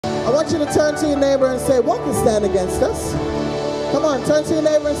I want you to turn to your neighbor and say, what can stand against us? Come on, turn to your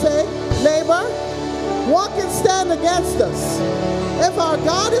neighbor and say, neighbor, what can stand against us? If our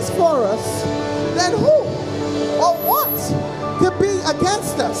God is for us, then who or what could be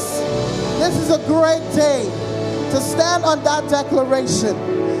against us? This is a great day to stand on that declaration,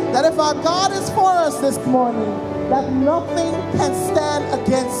 that if our God is for us this morning, that nothing can stand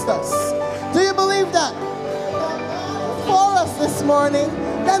against us. Do you believe that? If our God is for us this morning,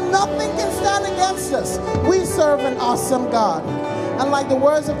 then nothing can stand against us. We serve an awesome God. And like the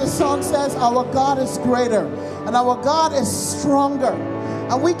words of the song says, our God is greater and our God is stronger.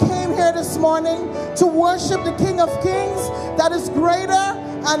 And we came here this morning to worship the King of Kings that is greater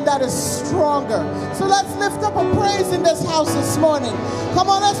and that is stronger. So let's lift up a praise in this house this morning. Come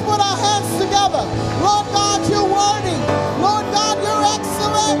on, let's put our hands together. Lord God, you're worthy. Lord God, you're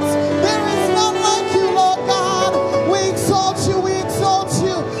excellent. There is none like you, Lord God. We exalt you, we exalt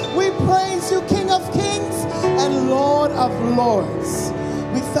you. We praise you, King of Kings and Lord of Lords.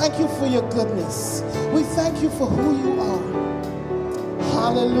 We thank you for your goodness. We thank you for who you are.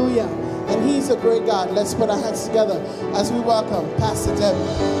 Hallelujah. And he's a great God. Let's put our hands together as we welcome Pastor Debbie.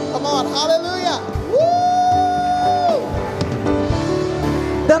 Come on. Hallelujah. Woo!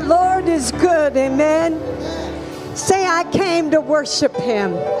 The Lord is good. Amen. Amen. Say, I came to worship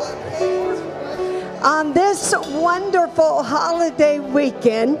him. On this wonderful holiday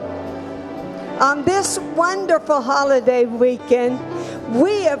weekend,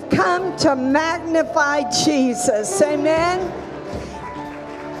 we have come to magnify Jesus. Amen.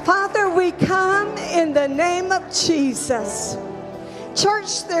 Father, we come in the name of Jesus.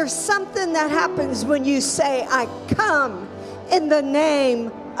 Church, there's something that happens when you say, I come in the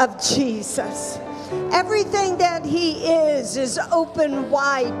name of Jesus. Everything that he is open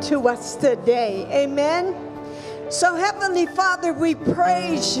wide to us today. Amen. So Heavenly Father, we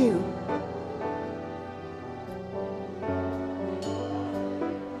praise you.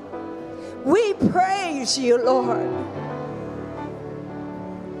 We praise you, Lord.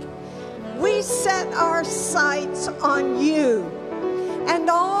 We set our sights on you and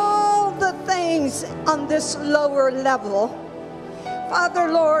all the things on this lower level. Father,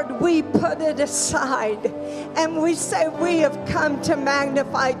 Lord, we put it aside and we say we have come to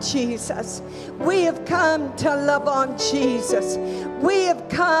magnify Jesus. We have come to love on Jesus. We have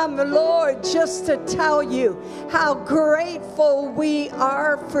come, Lord, just to tell you how grateful we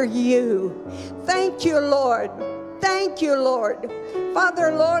are for you. Thank you, Lord. Thank you, Lord.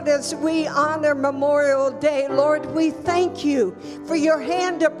 Father, Lord, as we honor Memorial Day, Lord, we thank you for your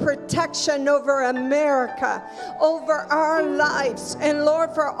hand of protection over America, over our lives, and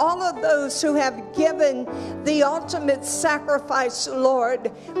Lord, for all of those who have given the ultimate sacrifice,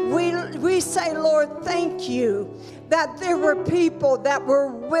 Lord. We say, Lord, thank you that there were people that were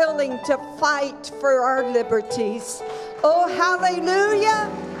willing to fight for our liberties. Oh, hallelujah.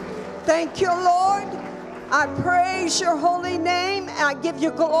 Thank you, Lord. I praise your holy name. I give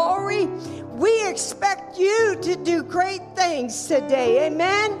you glory. We expect you to do great things today.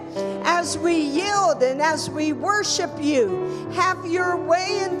 Amen. As we yield and as we worship you, have your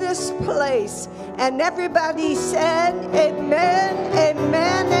way in this place. And everybody said, amen,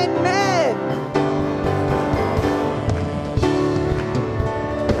 amen, amen.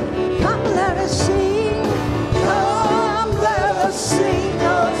 Come, let us sing. Come, let us sing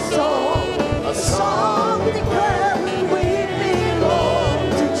a song declaring we belong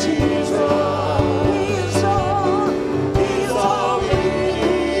to Jesus. He's all we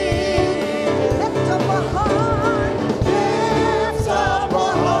need. Lift up a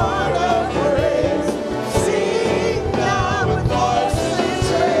heart of praise. Sing now with voices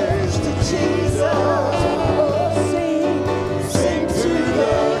raised to Jesus.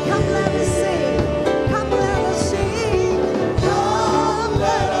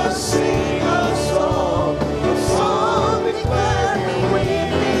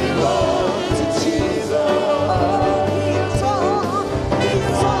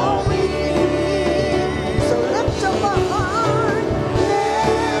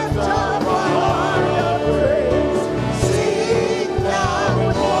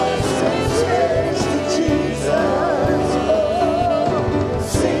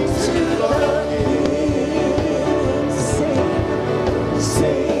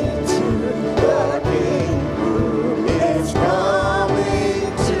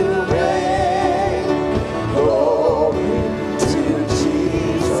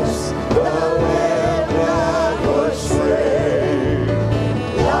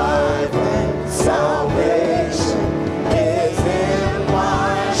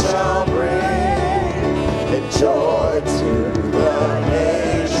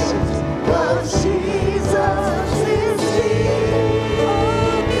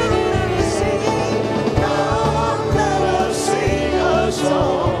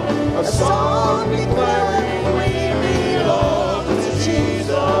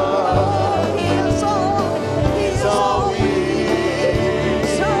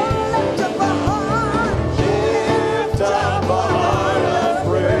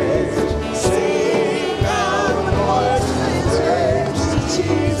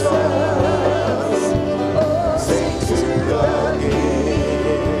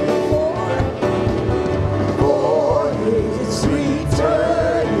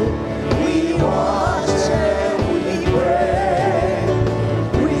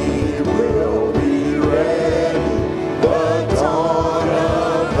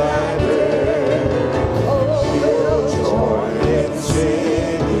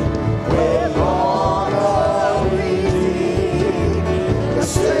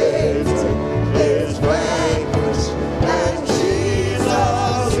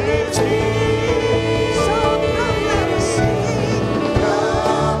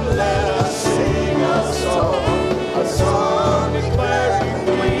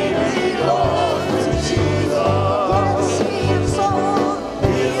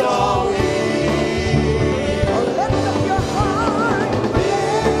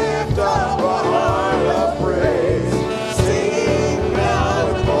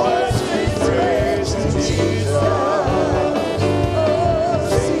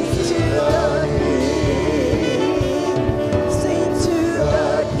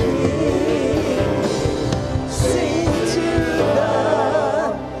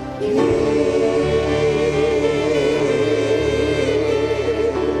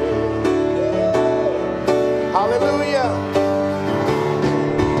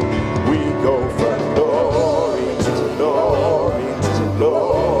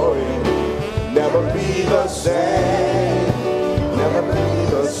 same, never be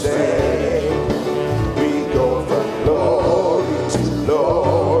the same. We go from glory to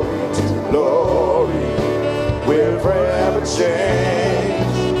glory to glory. We're forever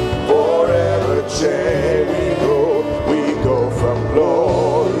changed, forever changed. We go from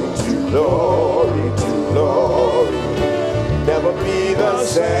glory to glory to glory. Never be the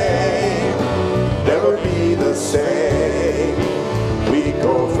same, never be the same. We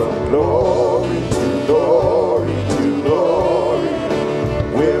go from glory to glory to glory.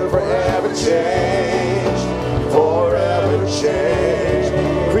 We're forever changed, forever changed.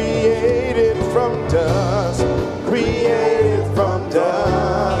 Created from dust, created from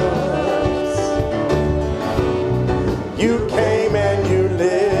dust. You came and you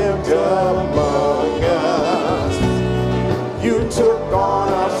lived among us. You took on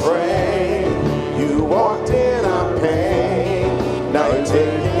our frame, you walked in our pain. Now you're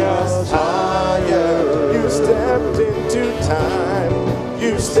taking us higher. You stepped into time,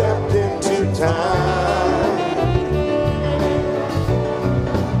 you stepped into time.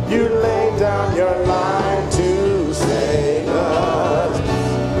 You laid down your life to save us.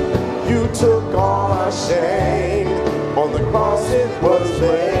 You took all our shame, on the cross it was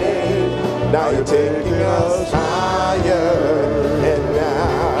laid. Now you're taking us higher. And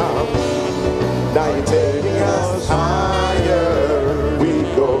now you're taking us higher. We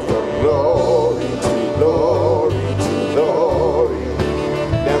go from glory to glory to glory.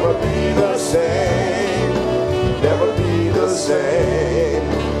 Never be the same, never be the same.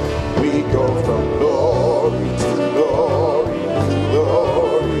 We go from glory to glory to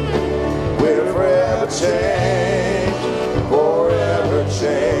glory. We're forever changed, forever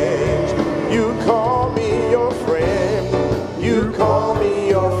changed. You call me your friend, you call me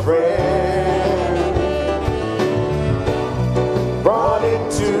your friend. Brought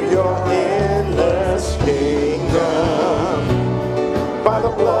into your endless kingdom. By the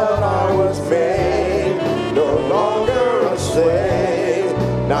blood I was made, no longer a slave.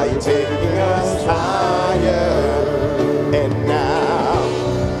 Now you're taking us higher. And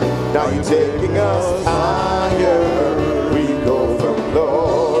now you're taking us higher. We go from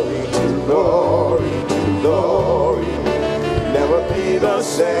glory to glory to glory. Never be the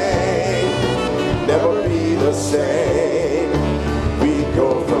same, never be the same. We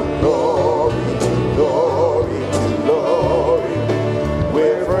go from glory to glory to glory.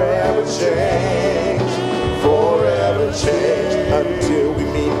 We're forever changed, forever changed. Until we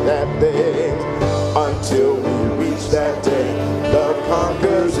meet that day, until we reach that day. Love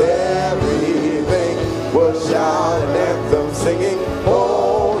conquers everything. We'll shout an anthem singing,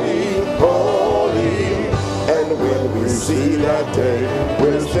 holy, holy. And when we see that day,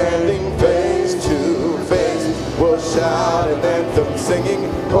 we're standing face to face. We'll shout an anthem singing,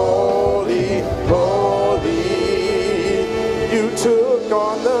 holy, holy. You took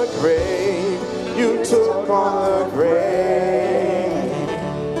on the grave, you took on the grave.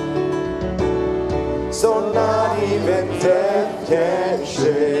 So not even death can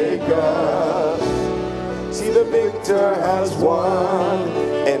shake us. See, the victor has won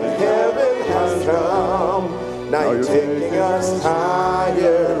and heaven has come. Now you're taking us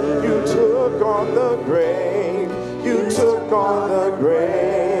higher. You took on the grave, you took on the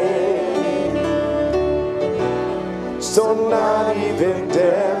grave. So not even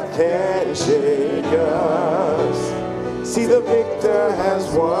death can shake us. See, the victor has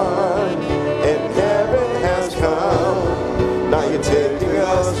won and heaven has come. Now you're taking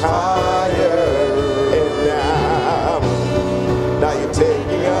us higher. And now you're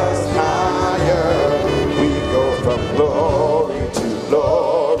taking us higher. We go from glory to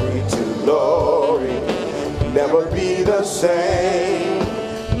glory to glory. Never be the same,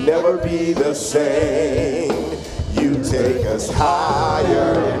 never be the same. You take us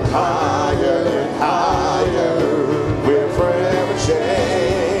higher and higher and higher. We're forever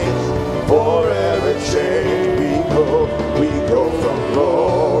changed, forever changed. We go from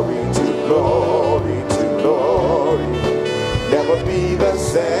glory to glory to glory. Never be the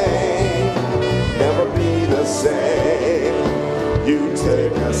same, never be the same. You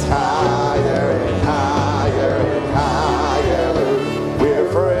take us higher and higher and higher. We're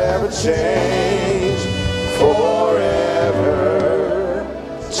forever changed, forever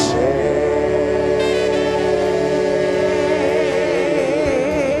changed.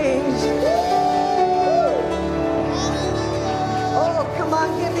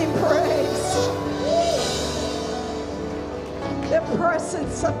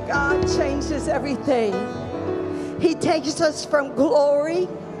 presence of God changes everything. He takes us from glory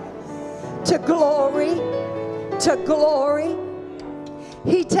to glory to glory.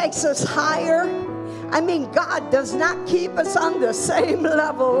 He takes us higher. I mean, God does not keep us on the same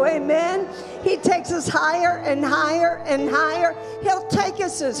level. Amen. He takes us higher and higher and higher. He'll take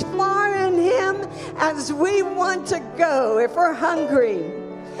us as far in Him as we want to go if we're hungry.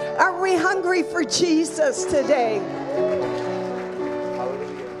 Are we hungry for Jesus today?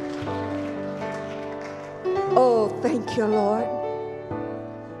 Oh, thank you, Lord.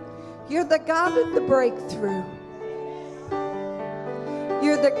 You're the God of the breakthrough.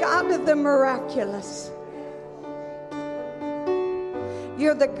 You're the God of the miraculous.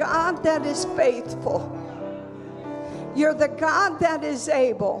 You're the God that is faithful. You're the God that is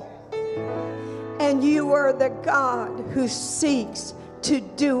able. And you are the God who seeks to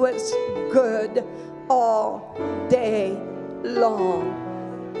do us good all day long.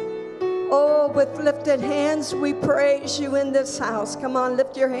 Oh, with lifted hands, we praise you in this house. Come on,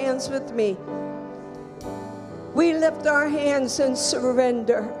 lift your hands with me. We lift our hands in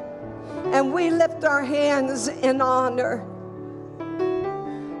surrender, and we lift our hands in honor.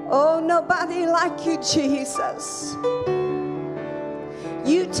 Oh, nobody like you, Jesus.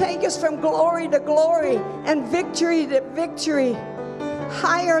 You take us from glory to glory and victory to victory,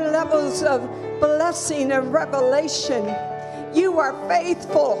 higher levels of blessing and revelation. You are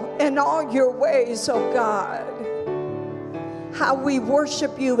faithful in all your ways, oh God. How we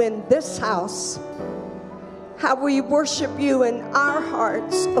worship you in this house. How we worship you in our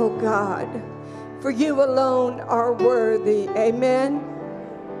hearts, oh God. For you alone are worthy. Amen.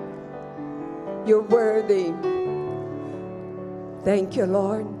 You're worthy. Thank you,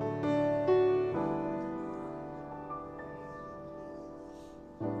 Lord.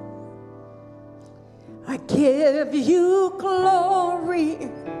 I give you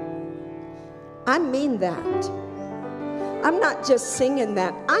glory. I mean that. I'm not just singing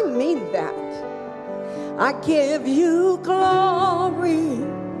that. I mean that. I give you glory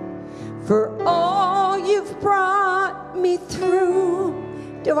for all you've brought me through.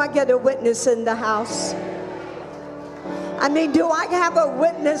 Do I get a witness in the house? I mean, do I have a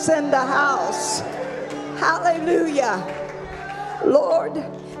witness in the house? Hallelujah. Lord,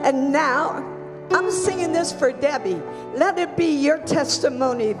 and now I'm singing this for Debbie. Let it be your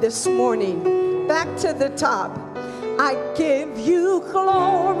testimony this morning. Back to the top. I give you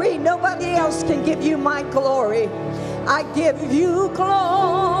glory. Nobody else can give you my glory. I give you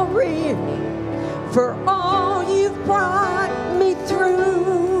glory for all you've brought me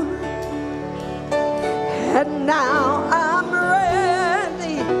through. And now I'm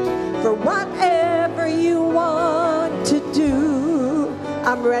ready for whatever you want to do.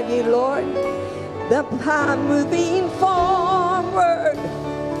 I'm ready, Lord. I'm moving forward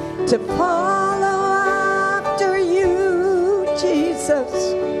to follow after you,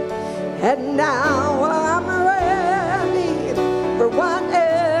 Jesus. And now I'm ready for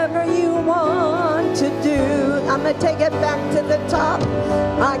whatever you want to do. I'm going to take it back to the top.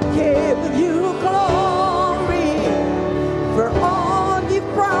 I give you glory for all you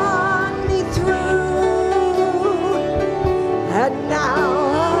brought me through. And now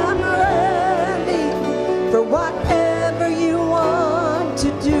I'm ready for whatever you want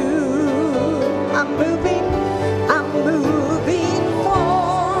to do. I'm moving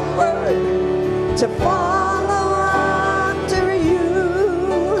forward to follow after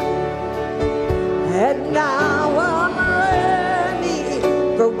you. And now I'm ready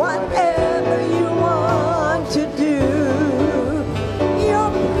for whatever you want to do. Your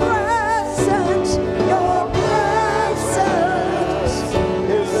presence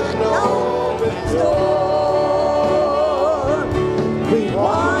is an open door. We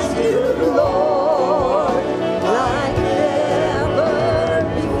want you, Lord, like never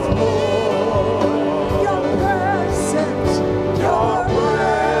before.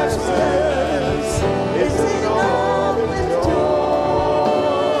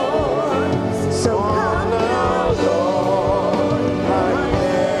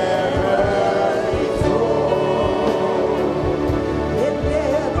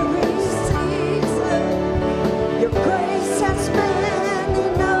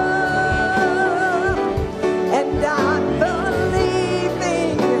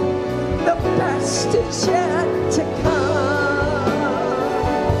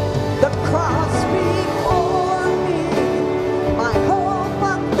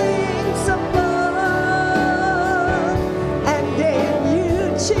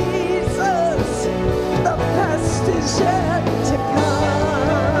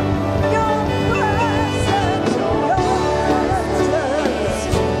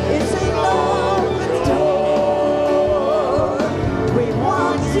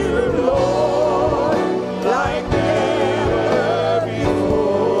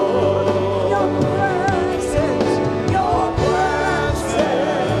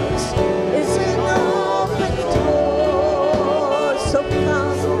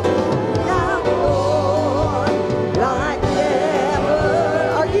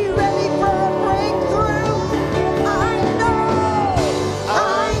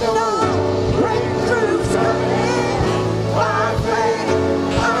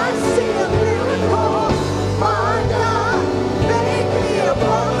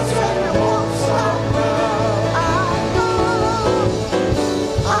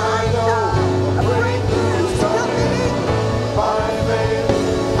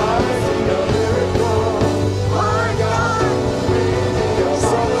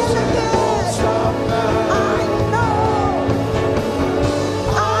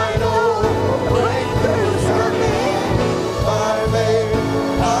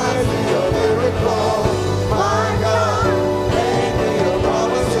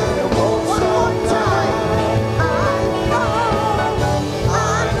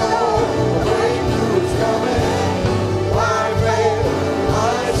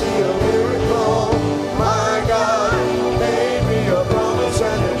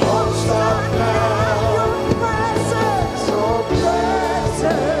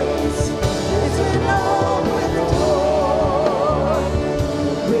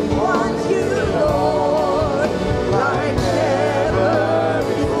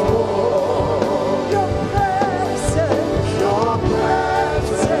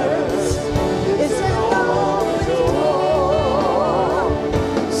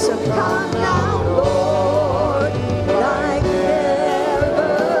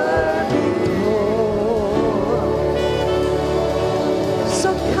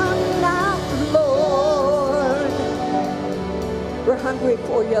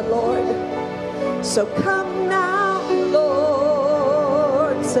 So come now,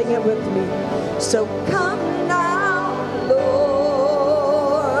 Lord. Sing it with me. So come now,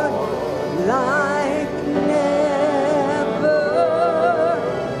 Lord, like never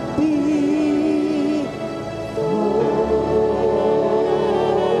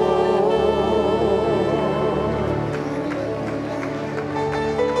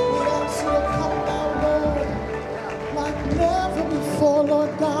before.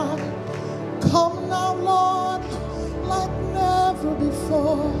 Lord God, come now, Lord, like never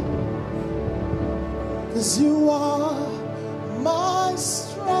before. 'Cause you are my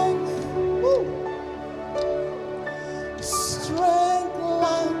strength. Woo. Strength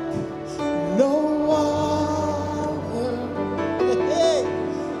like no other. Hey.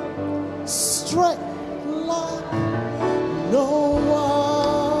 Strength like no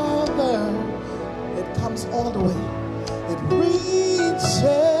other. It comes all the way. It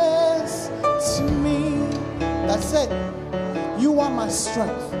reaches to me. That's it. You are my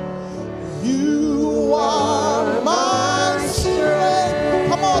strength. You are my strength.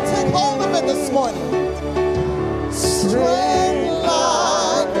 Come on, take hold of it this morning. Strength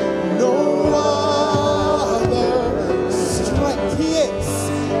like no other. Strength, He is.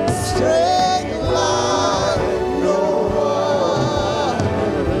 Strength like no other.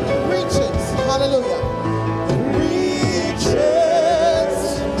 It reaches. Hallelujah. It reaches.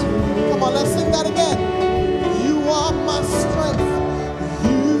 Come on, let's sing that again. You are my strength.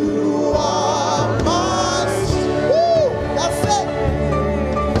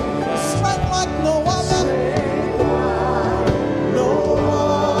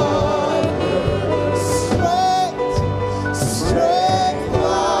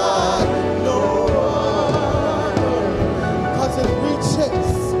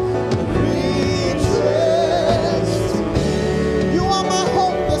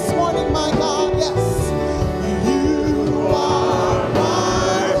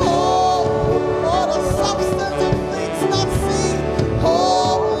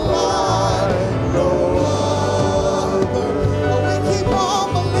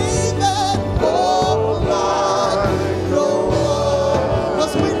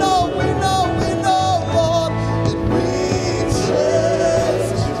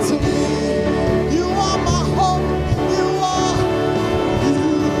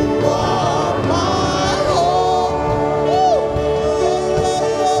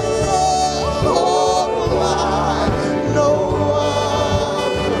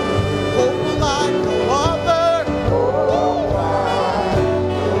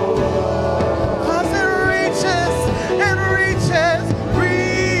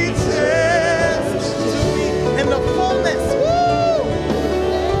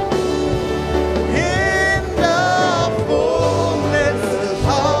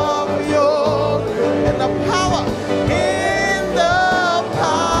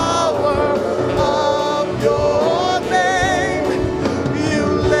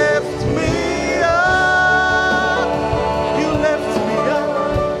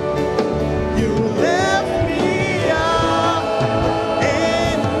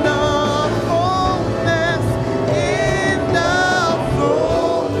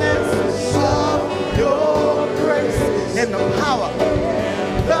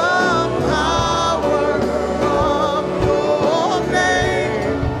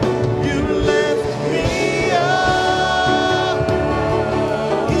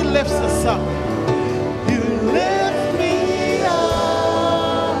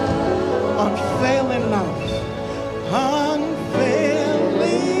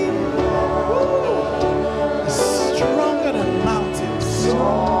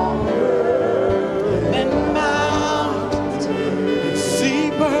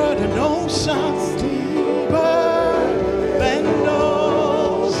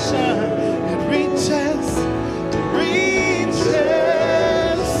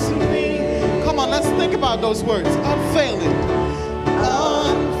 Those words, unfailing,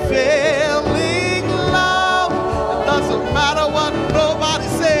 unfailing love. It doesn't matter what nobody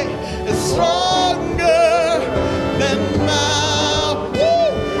say. It's stronger than mouth.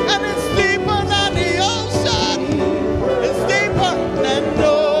 And it's deeper than the ocean. It's deeper than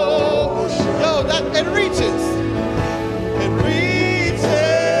no. Yo, that it reaches. It reaches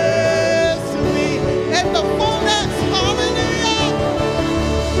to me in the fullness. Hallelujah.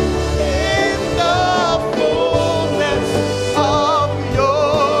 In the fullness.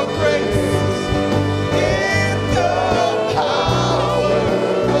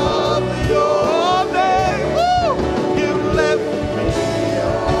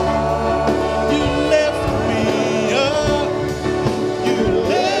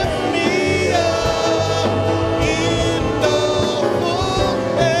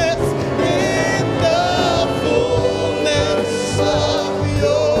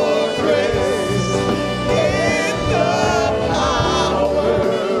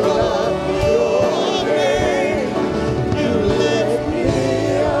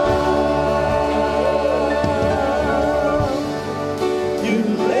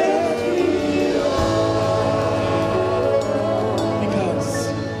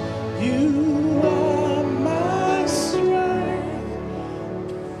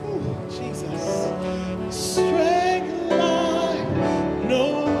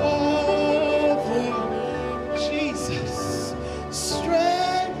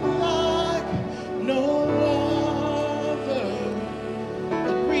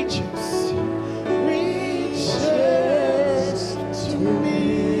 reaches to me.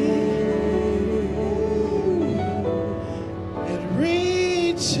 It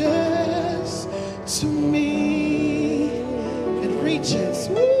reaches to me. It reaches.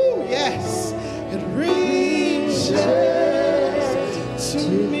 Woo, yes. It reaches to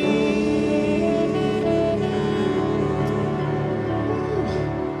me.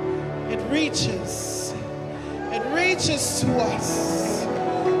 It reaches. It reaches to us.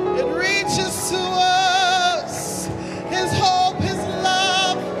 It reaches to us. His hope, His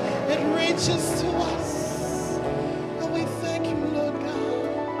love, it reaches to us. And we thank you, Lord God.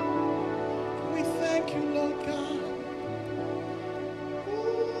 We thank you, Lord God.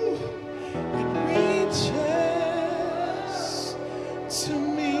 Ooh, it reaches to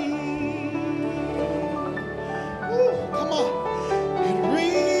me. Ooh, come on. It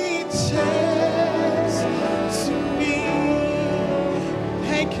reaches to me.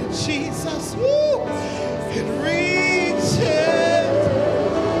 Thank you, Jesus. Woo! It reaches.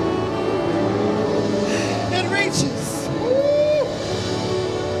 It reaches. Woo!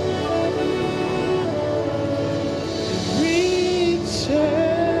 It reaches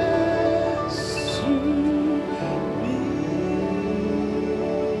to me.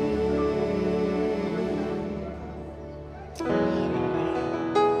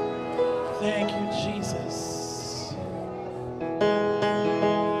 Thank you, Jesus.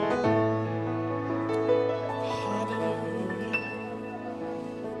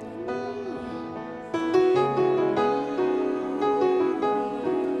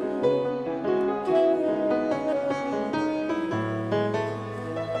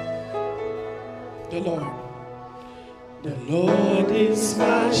 The Lord is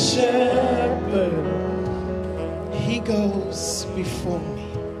my shepherd. He goes before me.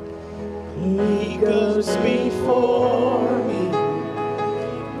 He goes before me.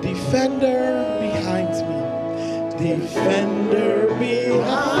 Defender behind me. Defender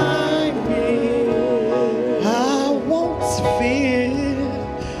behind me. I won't fear.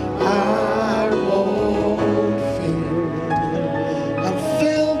 I won't fear. I'm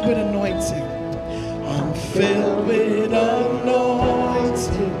filled with anointing. I'm filled with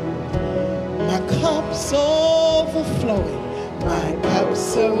anointing. My cup's overflowing. My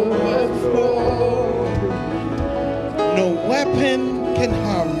cup's overflowing. No weapon can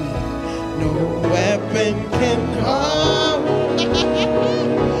harm me. No weapon can harm me.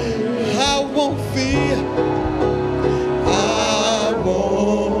 I won't fear. I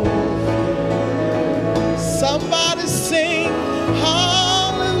won't fear. Somebody sing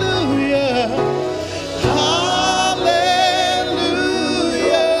hallelujah. Hallelujah.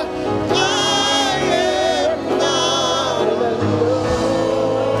 I am not alone.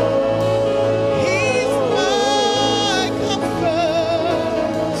 He's my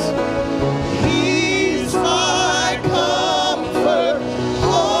comfort. He's my comfort.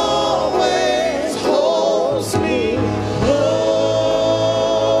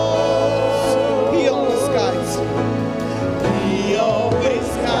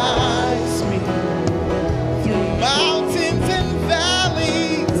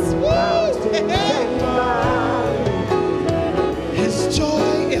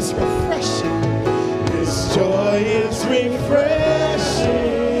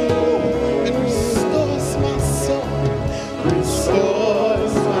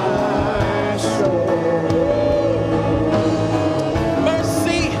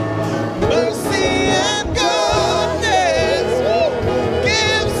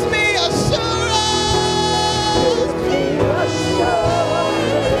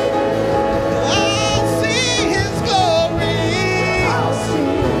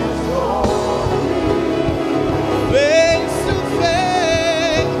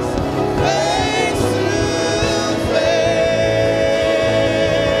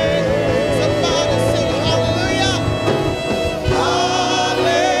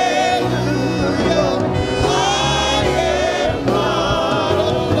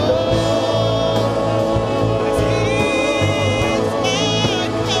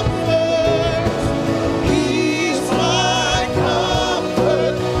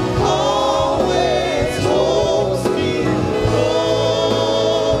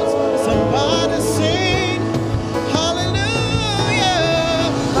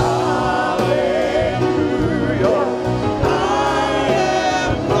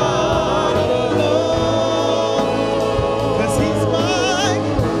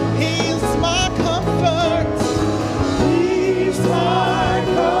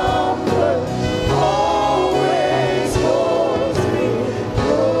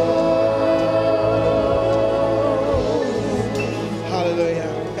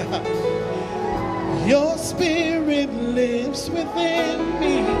 Your spirit lives within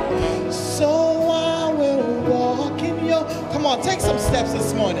me, so I will walk in your... Come on, take some steps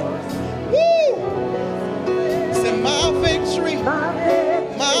this morning. Woo! Say, my victory,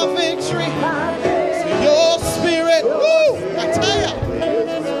 my victory, your spirit, woo! I tell ya.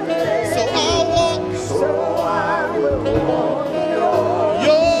 So I'll walk,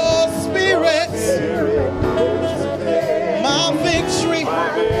 your spirit, my victory,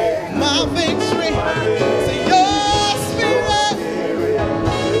 my victory. Say, your spirit,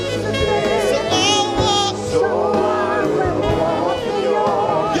 so I'll walk,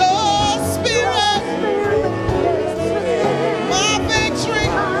 your spirit, my victory,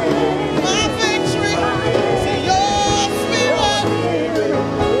 my victory. Say, your spirit,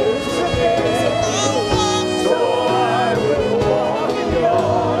 so I'll walk,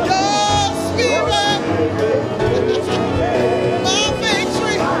 your spirit, my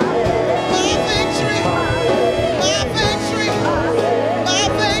victory, my victory, my victory, my victory,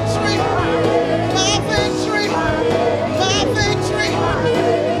 my victory, my victory, my victory,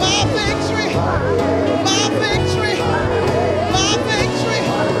 my victory, my victory,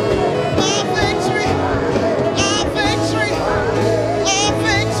 my victory, our victory, our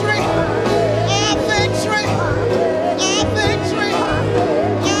victory, our victory, our victory,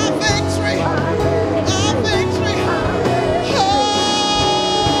 our victory, our victory.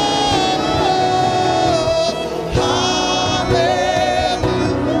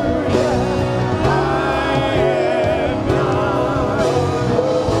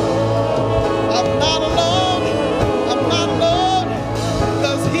 I'm not alone, I'm not alone,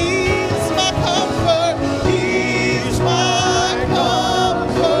 'cause he's my comfort, he's my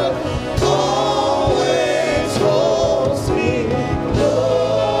comfort, always holds me close.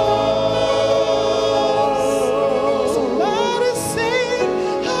 Somebody sing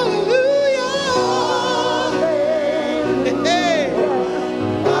hallelujah. Hey,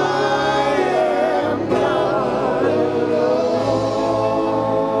 I am not alone,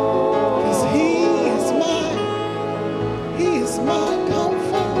 'cause he is my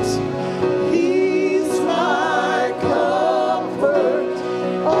comfort, he's my comfort,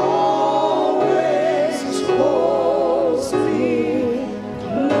 always holds me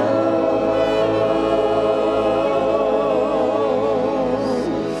close.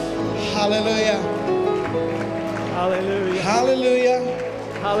 Hallelujah, Hallelujah. hallelujah,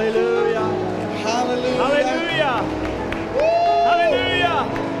 Hallelujah. hallelujah, Hallelujah. Hallelujah.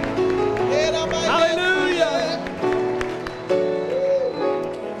 Hallelujah.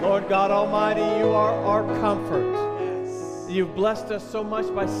 Lord God Almighty, you are our comfort. You've blessed us so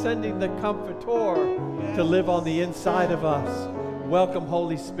much by sending the Comforter to live on the inside of us. Welcome,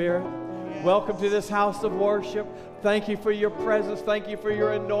 Holy Spirit. Welcome to this house of worship. Thank you for your presence. Thank you for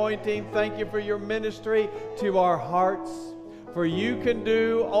your anointing. Thank you for your ministry to our hearts. For you can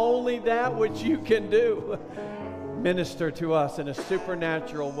do only that which you can do. Minister to us in a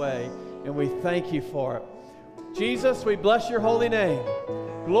supernatural way, and we thank you for it. Jesus, we bless your holy name.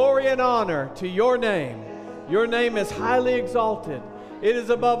 Glory and honor to your name. Your name is highly exalted. It is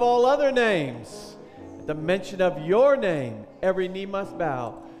above all other names. At the mention of your name, every knee must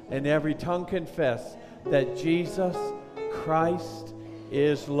bow and every tongue confess that Jesus Christ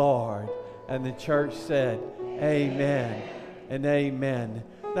is Lord. And the church said, amen and amen.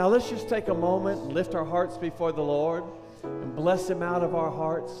 Now let's just take a moment and lift our hearts before the Lord and bless him out of our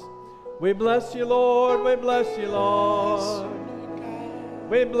hearts. We bless you, Lord. We bless you, Lord.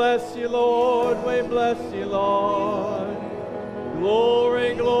 We bless you, Lord. We bless you, Lord.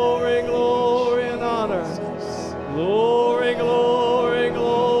 Glory, glory, glory and honor. Glory, glory,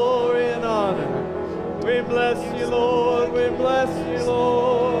 glory and honor. We bless you, Lord. We bless you,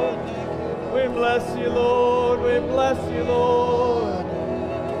 Lord. We bless you, Lord. We bless you, Lord.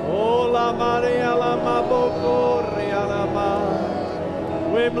 Oh, la Maria, la Maboko,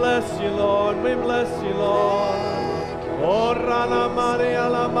 Rialama. We bless you, Lord. We bless you, Lord. Oh, Rana Maria,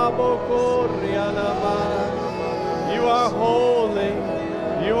 la Maboko, Rialama. You are holy.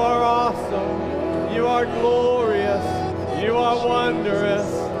 You are awesome. You are glorious. You are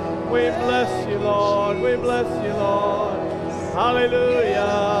wondrous. We bless you, Lord. We bless you, Lord. Hallelujah.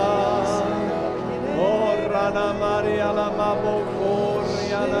 Oh, Rana Maria, la Maboko,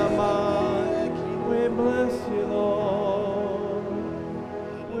 Rialama. We bless you, Lord.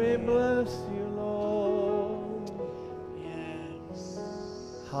 We bless you, Lord.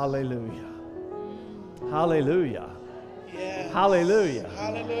 Hallelujah. Hallelujah. Yes. Hallelujah.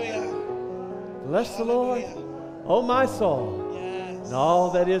 Hallelujah. Bless the Lord, Hallelujah. oh my soul, Yes. and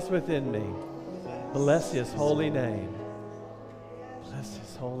all that is within me. Bless his holy name. Bless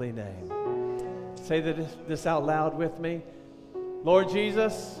his holy name. Say this out loud with me. Lord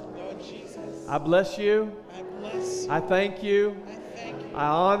Jesus, I bless you. I thank you. I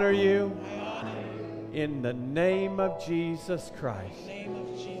honor you. In the name of Jesus Christ.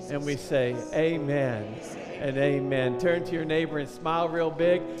 And we say amen and amen. Turn to your neighbor and smile real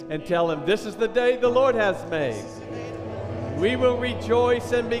big and tell him, this is the day the Lord has made. We will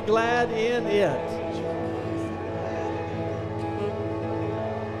rejoice and be glad in it.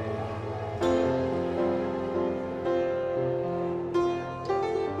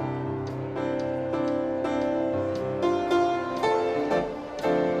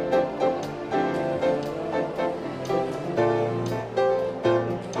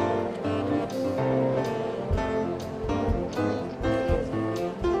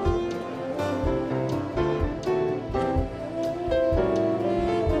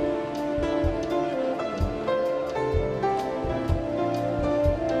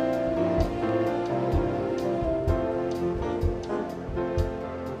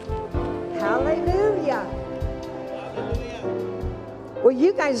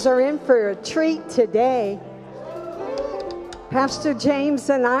 You guys are in for a treat today. Pastor James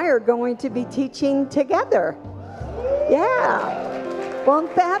and I are going to be teaching together. Yeah.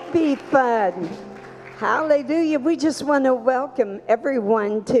 Won't that be fun? Hallelujah. We just want to welcome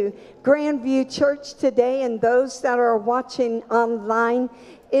everyone to Grandview Church today and those that are watching online.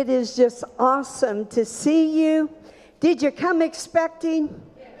 It is just awesome to see you. Did you come expecting?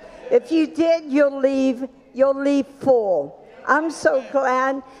 If you did, you'll leave full. I'm so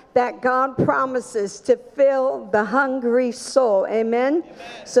glad that God promises to fill the hungry soul. Amen?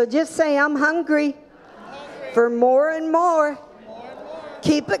 So just say, I'm hungry for more and more.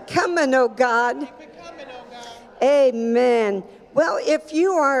 Keep it coming, oh God. Amen. Well, if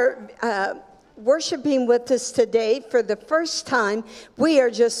you are worshiping with us today for the first time, we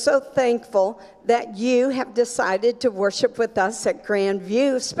are just so thankful that you have decided to worship with us at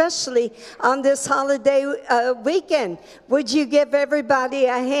Grandview, especially on this holiday weekend. Would you give everybody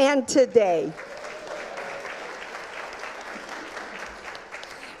a hand today?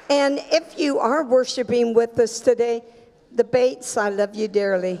 And if you are worshiping with us today, the Bates, I love you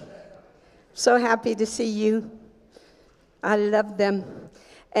dearly. So happy to see you. I love them.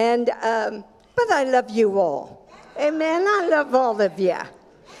 And but I love you all. Amen. I love all of you.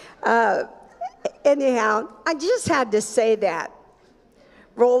 Anyhow, I just had to say that.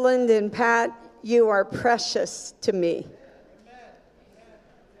 Roland and Pat, you are precious to me.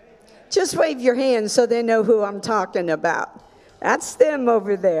 Just wave your hands so they know who I'm talking about. That's them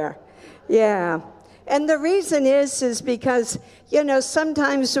over there. Yeah. And the reason is because, you know,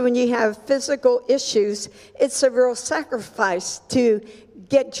 sometimes when you have physical issues, it's a real sacrifice to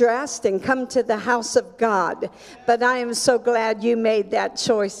get dressed and come to the house of God. But I am so glad you made that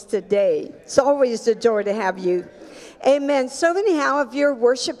choice today. It's always a joy to have you. Amen. So anyhow, if you're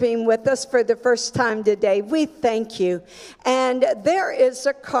worshiping with us for the first time today, we thank you. And there is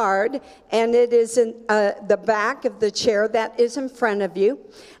a card, and it is in the back of the chair that is in front of you.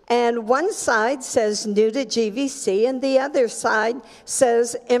 And one side says new to GVC, and the other side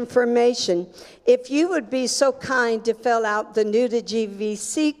says information. If you would be so kind to fill out the new to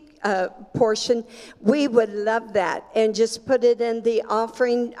GVC portion, we would love that. And just put it in the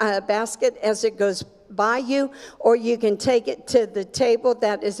offering basket as it goes by you, or you can take it to the table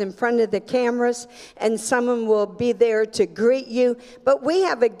that is in front of the cameras, and someone will be there to greet you. But we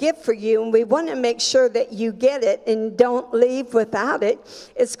have a gift for you, and we want to make sure that you get it and don't leave without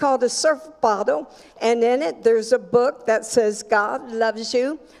it. It's called a surf bottle, and in it there's a book that says God Loves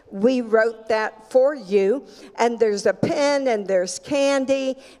You. We wrote that for you, and there's a pen and there's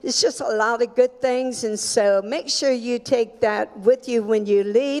candy. It's just a lot of good things, and so make sure you take that with you when you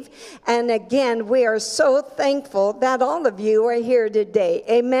leave. And again, we are so thankful that all of you are here today.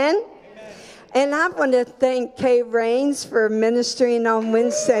 Amen? Amen. And I want to thank Kay Raines for ministering on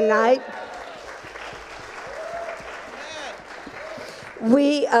Wednesday night.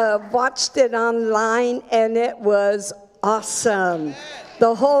 We watched it online, and it was awesome.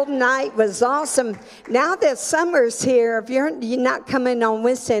 The whole night was awesome. Now that summer's here, if you're not coming on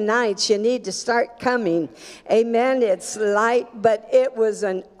Wednesday nights, you need to start coming. Amen. It's light, but it was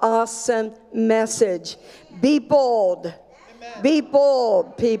an awesome message. Be bold. Amen. Be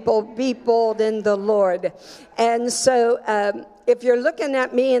bold, people. Be bold in the Lord. And so if you're looking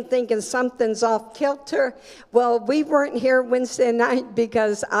at me and thinking something's off kilter, well, we weren't here Wednesday night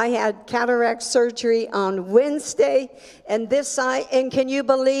because I had cataract surgery on Wednesday and this eye. And can you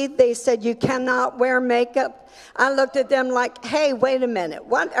believe they said you cannot wear makeup? I looked at them like, hey, wait a minute.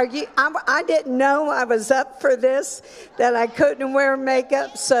 What are you? I didn't know I was up for this, that I couldn't wear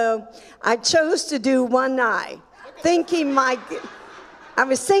makeup. So I chose to do one eye, I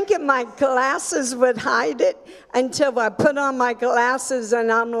was thinking my glasses would hide it until I put on my glasses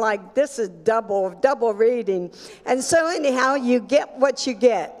and I'm like, this is double reading. And so anyhow, you get what you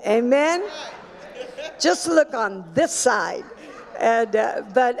get. Amen? Just look on this side. And,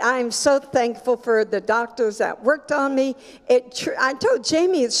 but I'm so thankful for the doctors that worked on me. I told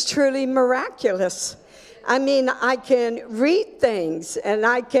Jamie it's truly miraculous. I mean, I can read things and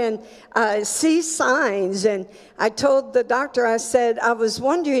I can see signs. And I told the doctor, I said, I was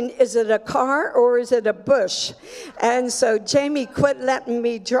wondering, is it a car or is it a bush? And so Jamie quit letting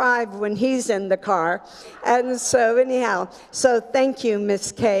me drive when he's in the car. And so anyhow, so thank you,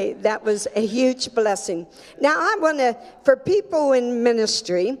 Miss Kay. That was a huge blessing. Now I want to, for people in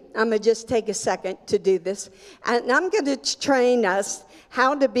ministry, I'm going to just take a second to do this. And I'm going to train us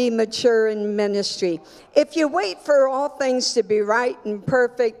how to be mature in ministry. If you wait for all things to be right and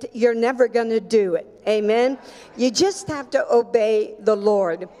perfect, you're never going to do it. Amen? You just have to obey the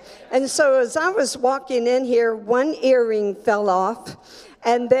Lord. And so as I was walking in here, one earring fell off.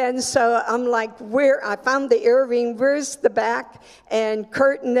 And then so I'm like, I found the earring, where's the back? And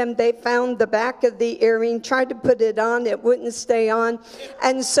Kurt and them, they found the back of the earring, tried to put it on, it wouldn't stay on.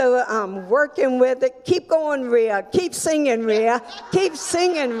 And so I'm working with it. Keep going, Rhea. Keep singing, Rhea. Keep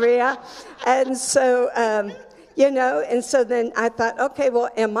singing, Rhea. And so, and so then I thought, okay, well,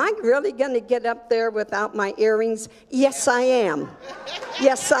 am I really going to get up there without my earrings? Yes, I am.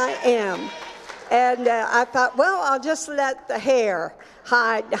 Yes, I am. And I thought, well, I'll just let the hair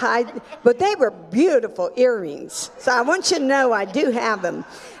hide. But they were beautiful earrings. So I want you to know I do have them.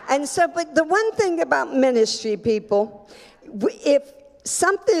 And so, but the one thing about ministry, people, if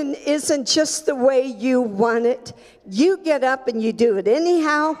something isn't just the way you want it, you get up and you do it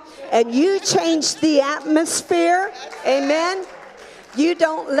anyhow, and you change the atmosphere. Amen. You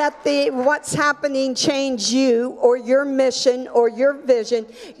don't let what's happening change you or your mission or your vision.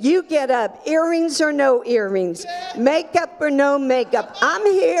 You get up, earrings or no earrings, makeup or no makeup. I'm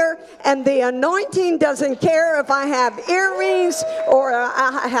here, and the anointing doesn't care if I have earrings or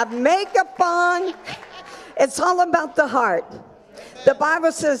I have makeup on. It's all about the heart. The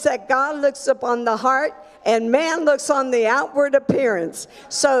Bible says that God looks upon the heart, and man looks on the outward appearance.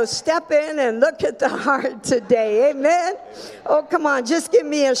 So step in and look at the heart today. Amen? Oh, come on. Just give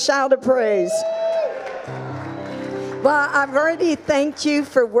me a shout of praise. Well, I've already thanked you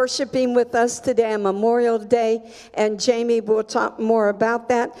for worshiping with us today on Memorial Day, and Jamie will talk more about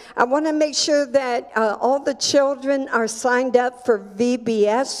that. I want to make sure that all the children are signed up for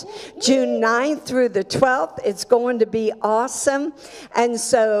VBS June 9th through the 12th. It's going to be awesome. And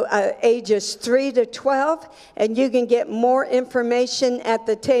so ages 3 to 12, and you can get more information at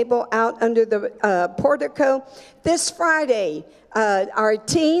the table out under the portico. This Friday, our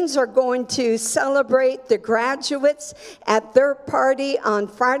teens are going to celebrate the graduates at their party on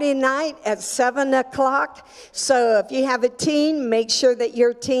Friday night at 7 o'clock. So if you have a teen, make sure that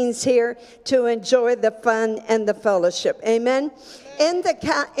your teen's here to enjoy the fun and the fellowship. Amen. In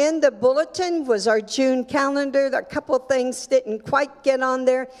the bulletin was our June calendar. A couple of things didn't quite get on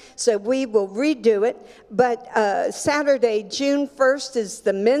there, so we will redo it. But Saturday, June 1st, is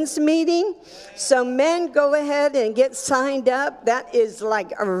the men's meeting. So men, go ahead and get signed up. That is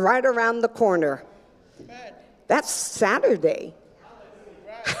like right around the corner. That's Saturday.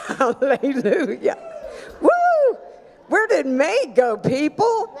 Hallelujah. Woo! Where did May go,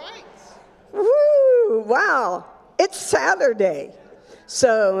 people? Woo! Wow. It's Saturday.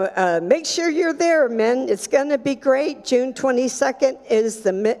 So make sure you're there, men. It's going to be great. June 22nd is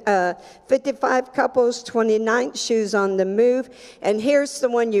the 55 couples, 29th Shoes on the Move. And here's the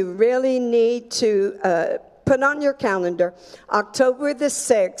one you really need to put on your calendar. October the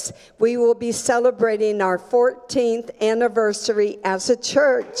 6th, we will be celebrating our 14th anniversary as a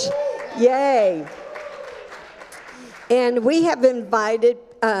church. Yay. And we have invited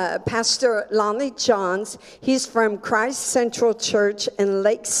Pastor Lonnie Johns. He's from Christ Central Church in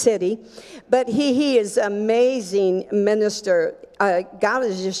Lake City, but he is an amazing minister. God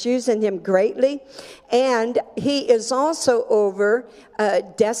is just using him greatly, and he is also over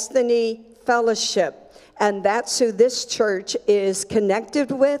Destiny Fellowship. And that's who this church is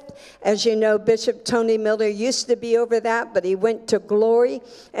connected with. As you know, Bishop Tony Miller used to be over that, but he went to glory.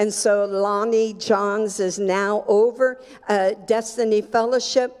 And so Lonnie Johns is now over Destiny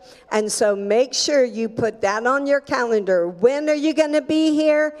Fellowship. And so make sure you put that on your calendar. When are you going to be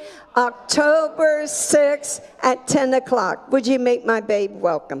here? October 6th at 10 o'clock. Would you make my babe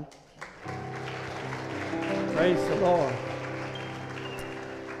welcome? Praise the Lord.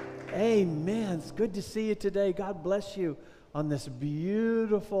 Amen. It's good to see you today. God bless you on this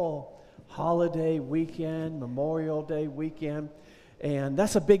beautiful holiday weekend, Memorial Day weekend. And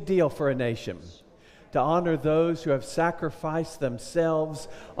that's a big deal for a nation, to honor those who have sacrificed themselves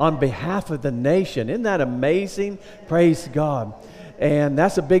on behalf of the nation. Isn't that amazing? Praise God. And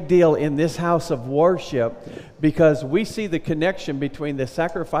that's a big deal in this house of worship, because we see the connection between the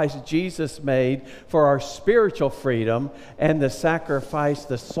sacrifice Jesus made for our spiritual freedom and the sacrifice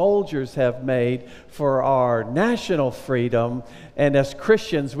the soldiers have made for our national freedom. And as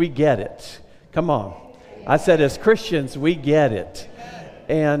Christians, we get it. Come on. I said, as Christians, we get it.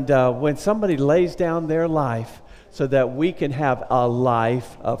 And when somebody lays down their life so that we can have a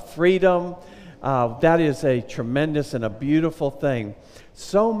life of freedom, that is a tremendous and a beautiful thing.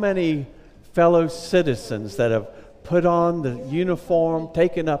 So many fellow citizens that have put on the uniform,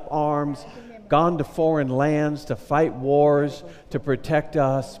 taken up arms, gone to foreign lands to fight wars to protect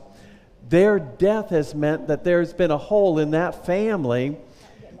us. Their death has meant that there's been a hole in that family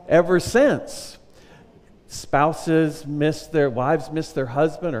ever since. Spouses miss their wives, miss their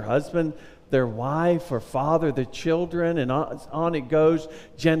husband, or husband their wife, or father the children, and on it goes.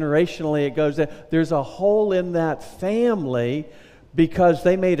 Generationally it goes. There's a hole in that family because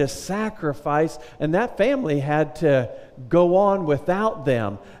they made a sacrifice, and that family had to go on without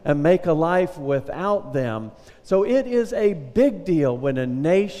them and make a life without them. So it is a big deal when a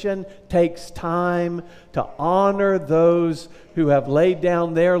nation takes time to honor those who have laid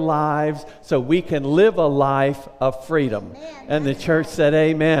down their lives so we can live a life of freedom. Amen. And the church said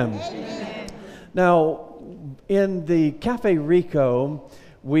amen. Amen. Now, in the Cafe Rico,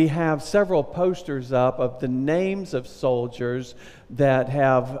 we have several posters up of the names of soldiers that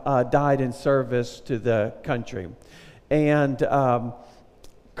have died in service to the country. And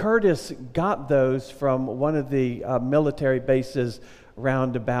Curtis got those from one of the military bases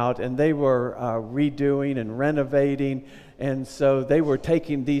roundabout, and they were redoing and renovating. And so they were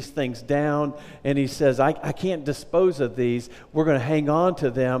taking these things down, and he says, I can't dispose of these. We're going to hang on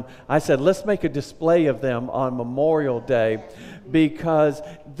to them. I said, let's make a display of them on Memorial Day, because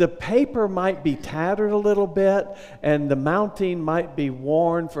the paper might be tattered a little bit, and the mounting might be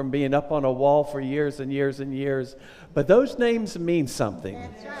worn from being up on a wall for years and years and years. But those names mean something.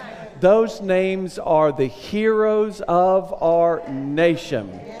 That's right. Those names are the heroes of our nation.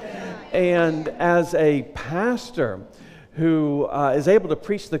 And as a pastor who is able to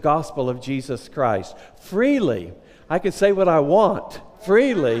preach the gospel of Jesus Christ freely, I can say what I want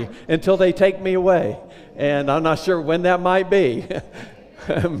freely until they take me away. And I'm not sure when that might be,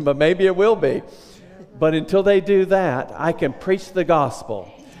 but maybe it will be. But until they do that, I can preach the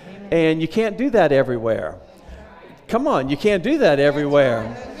gospel. And you can't do that everywhere. Come on, you can't do that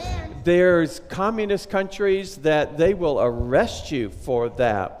everywhere. There's communist countries that they will arrest you for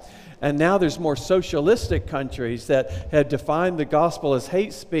that. And now there's more socialistic countries that have defined the gospel as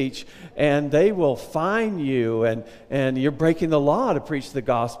hate speech, and they will fine you, and you're breaking the law to preach the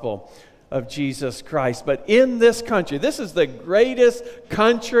gospel of Jesus Christ. But in this country, this is the greatest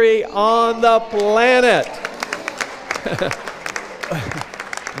country on the planet.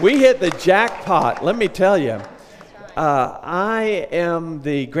 We hit the jackpot, let me tell you. I am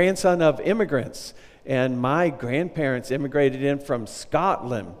the grandson of immigrants, and my grandparents immigrated in from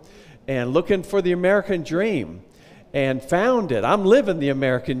Scotland and looking for the American dream and found it. I'm living the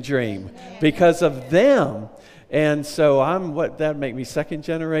American dream because of them. And so that'd make me second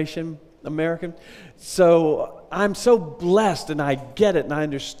generation American. So I'm so blessed, and I get it and I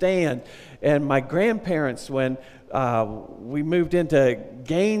understand. And my grandparents, when we moved into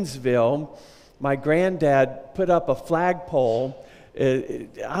Gainesville, my granddad put up a flagpole. I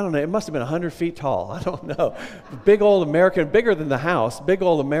don't know, it must have been 100 feet tall. I don't know. Big old American, bigger than the house, big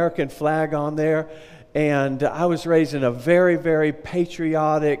old American flag on there. And I was raised in a very, very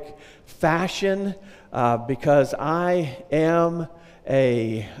patriotic fashion because I am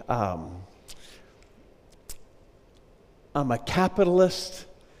I'm a capitalist.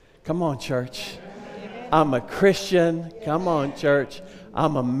 Come on, church. I'm a Christian. Come on, church.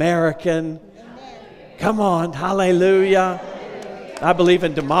 I'm American. Come on, hallelujah. I believe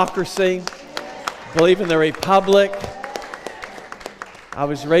in democracy, believe in the republic. I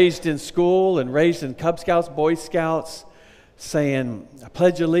was raised in school and raised in Cub Scouts, Boy Scouts, saying, I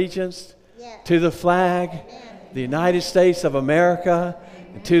pledge allegiance to the flag, the United States of America,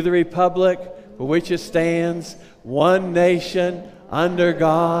 and to the republic for which it stands, one nation, under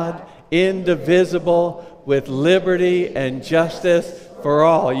God, indivisible, with liberty and justice for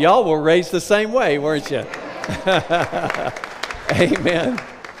all. Y'all were raised the same way, weren't you? Amen.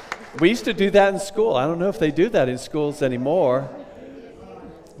 We used to do that in school. I don't know if they do that in schools anymore.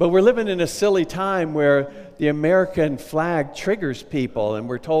 But we're living in a silly time where the American flag triggers people, and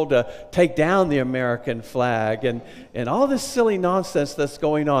we're told to take down the American flag, and all this silly nonsense that's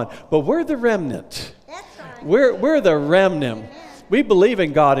going on. But we're the remnant. That's right. We're the remnant. We believe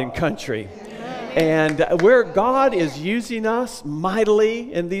in God and country. And where God is using us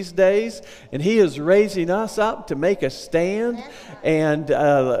mightily in these days, and He is raising us up to make a stand. And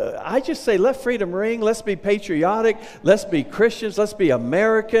I just say, let freedom ring. Let's be patriotic. Let's be Christians. Let's be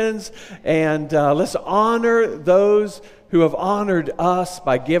Americans. And let's honor those who have honored us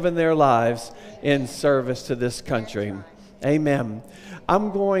by giving their lives in service to this country. Amen.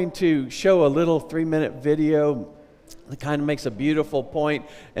 I'm going to show a little 3-minute video. It kind of makes a beautiful point,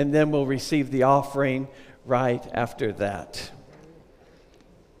 and then we'll receive the offering right after that.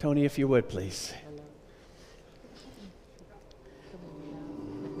 Tony, if you would, please.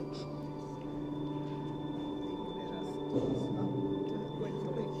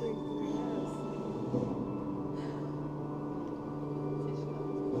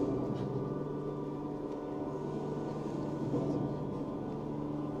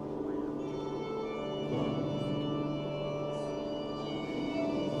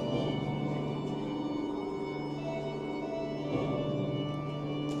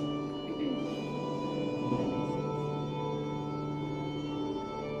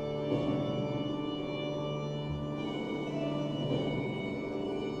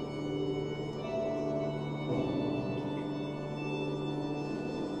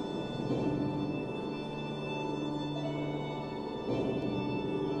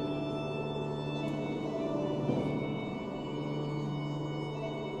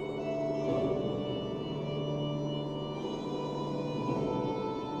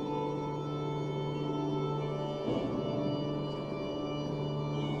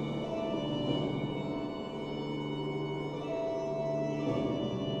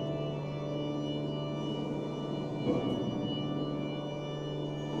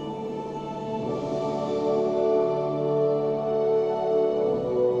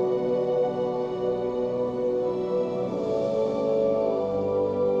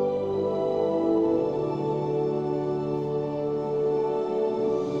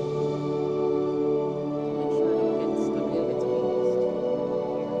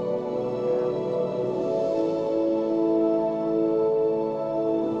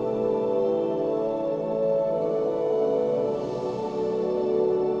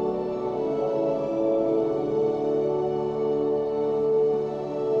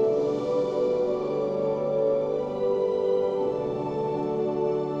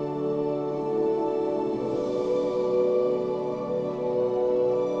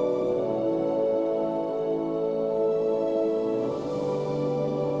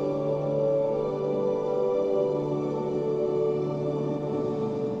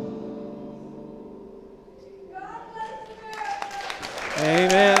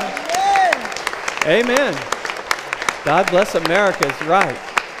 Amen. Amen. God bless America is right.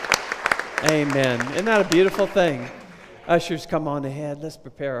 Amen. Isn't that a beautiful thing? Ushers, come on ahead. Let's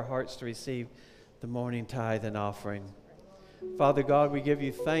prepare our hearts to receive the morning tithe and offering. Father God, we give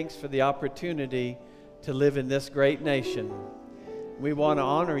you thanks for the opportunity to live in this great nation. We want to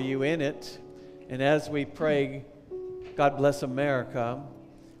honor you in it. And as we pray, God bless America,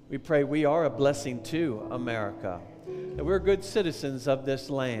 we pray we are a blessing to America, that we're good citizens of this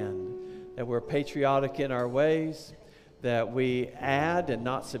land, that we're patriotic in our ways, that we add and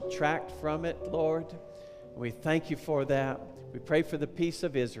not subtract from it, Lord. We thank you for that. We pray for the peace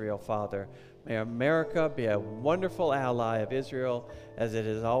of Israel, Father. May America be a wonderful ally of Israel as it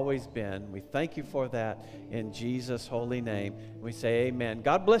has always been. We thank you for that in Jesus' holy name. We say amen.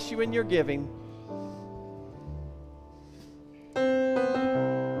 God bless you in your giving.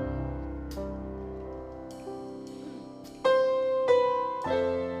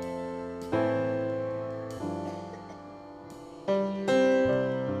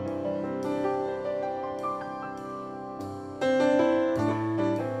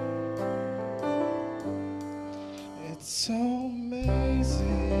 So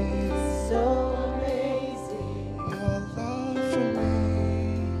amazing, so amazing, your love for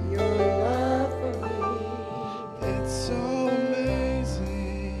me, your love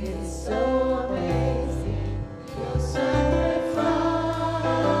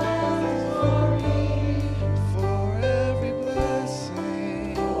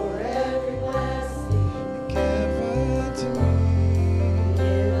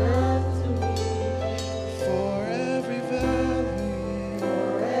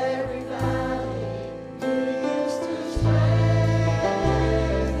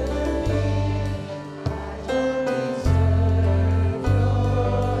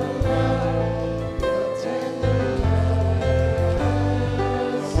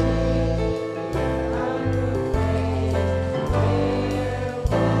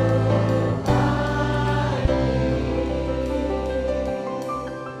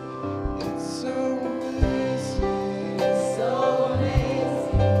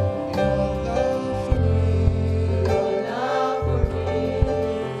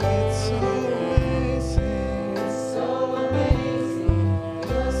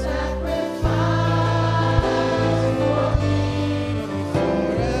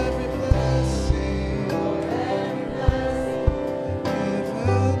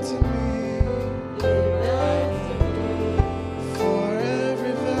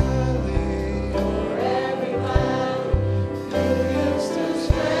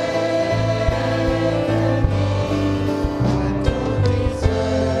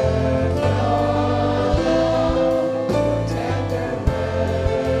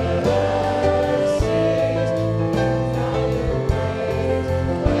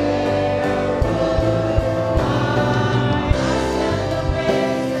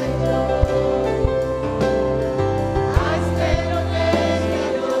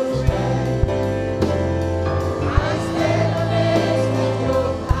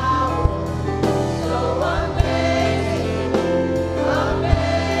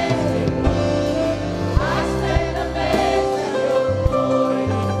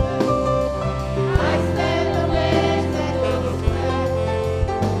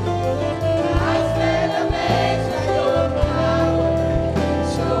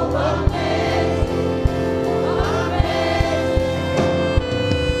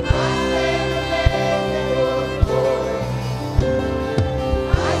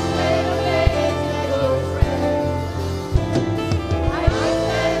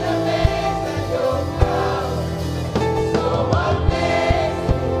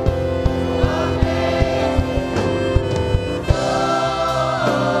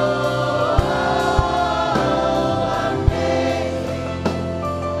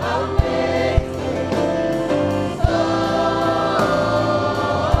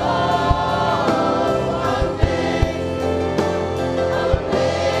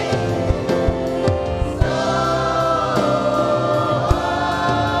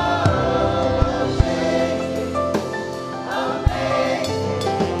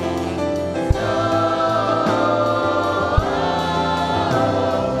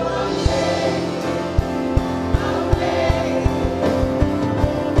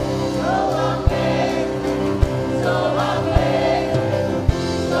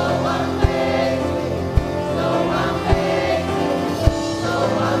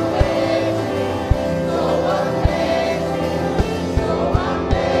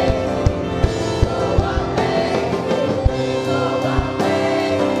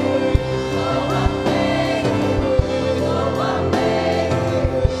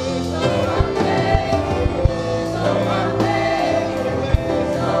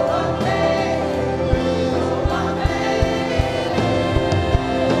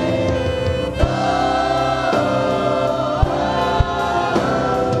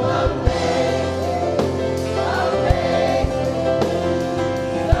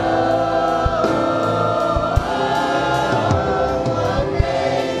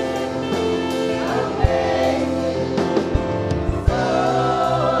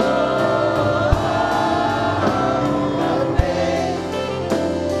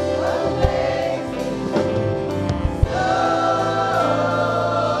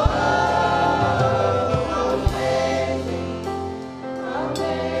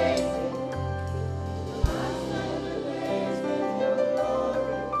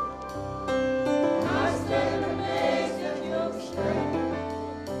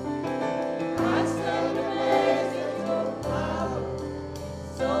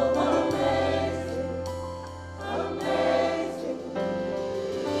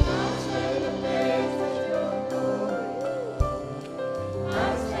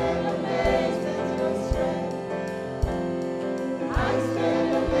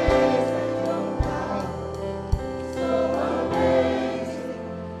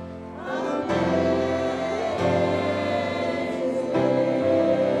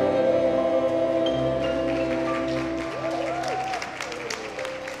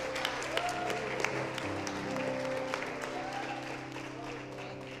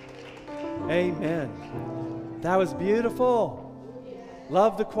Amen. That was beautiful.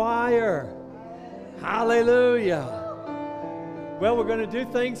 Love the choir. Hallelujah. Well, we're going to do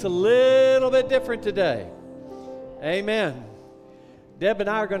things a little bit different today. Amen. Deb and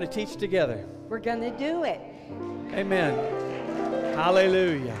I are going to teach together. We're going to do it. Amen.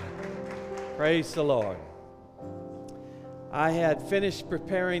 Hallelujah. Praise the Lord. I had finished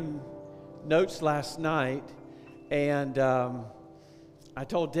preparing notes last night, and I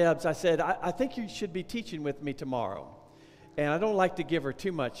told Debs, I said, I think you should be teaching with me tomorrow. And I don't like to give her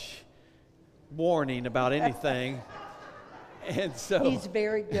too much warning about anything. And so He's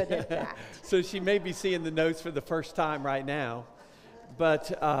very good at that. So she may be seeing the notes for the first time right now.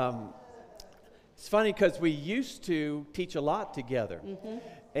 But it's funny because we used to teach a lot together. Mm-hmm.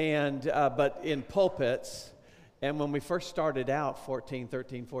 And but in pulpits. And when we first started out 14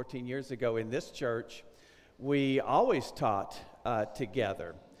 years ago in this church, we always taught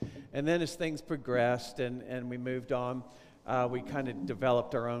together. And then as things progressed and we moved on, we kind of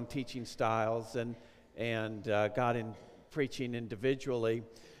developed our own teaching styles and got in preaching individually.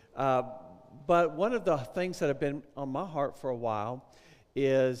 But one of the things that have been on my heart for a while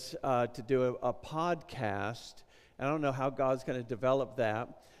is to do a podcast. I don't know how God's going to develop that,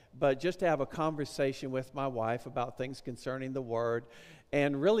 but just to have a conversation with my wife about things concerning the Word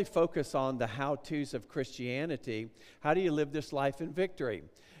and really focus on the how-tos of Christianity. How do you live this life in victory?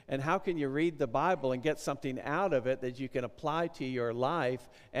 And how can you read the Bible and get something out of it that you can apply to your life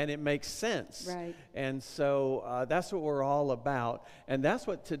and it makes sense? Right. And so that's what we're all about. And that's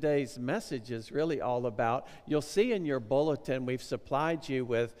what today's message is really all about. You'll see in your bulletin we've supplied you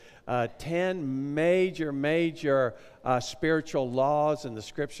with 10 major spiritual laws and the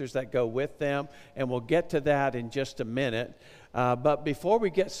scriptures that go with them. And we'll get to that in just a minute. But before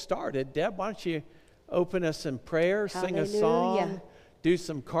we get started, Deb, why don't you open us in prayer, sing a song, do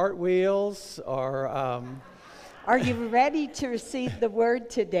some cartwheels, or... Are you ready to receive the word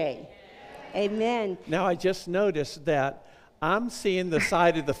today? Amen. Now, I just noticed that I'm seeing the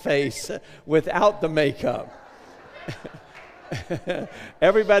side of the face without the makeup.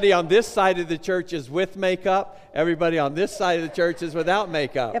 Everybody on this side of the church is with makeup. Everybody on this side of the church is without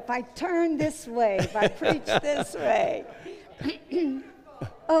makeup. If I turn this way, if I preach this way.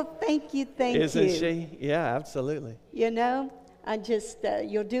 Oh, thank you. Isn't she? Yeah, absolutely. You know, I just,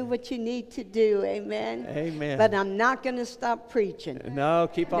 you'll do what you need to do, amen? Amen. But I'm not going to stop preaching. No,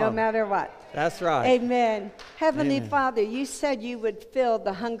 keep on. No matter what. That's right. Amen. Heavenly Amen. Father, you said you would fill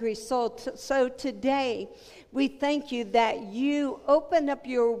the hungry soul. So today, we thank you that you open up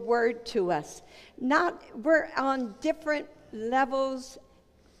your word to us. We're on different levels,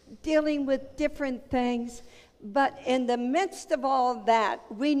 dealing with different things. But in the midst of all that,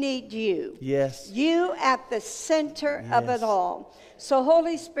 we need you. Yes. You at the center of it all. So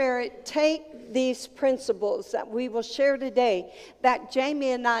Holy Spirit, take these principles that we will share today that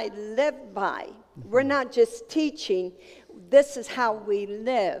Jamie and I live by. We're not just teaching. This is how we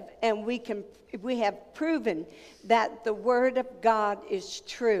live. And we have proven that the Word of God is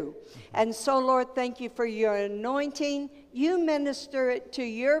true. And so, Lord, thank you for your anointing. You minister it to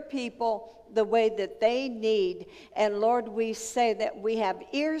your people the way that they need. And Lord, we say that we have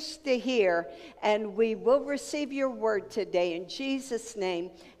ears to hear and we will receive your word today in Jesus'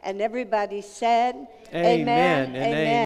 name. And everybody said, Amen. Amen.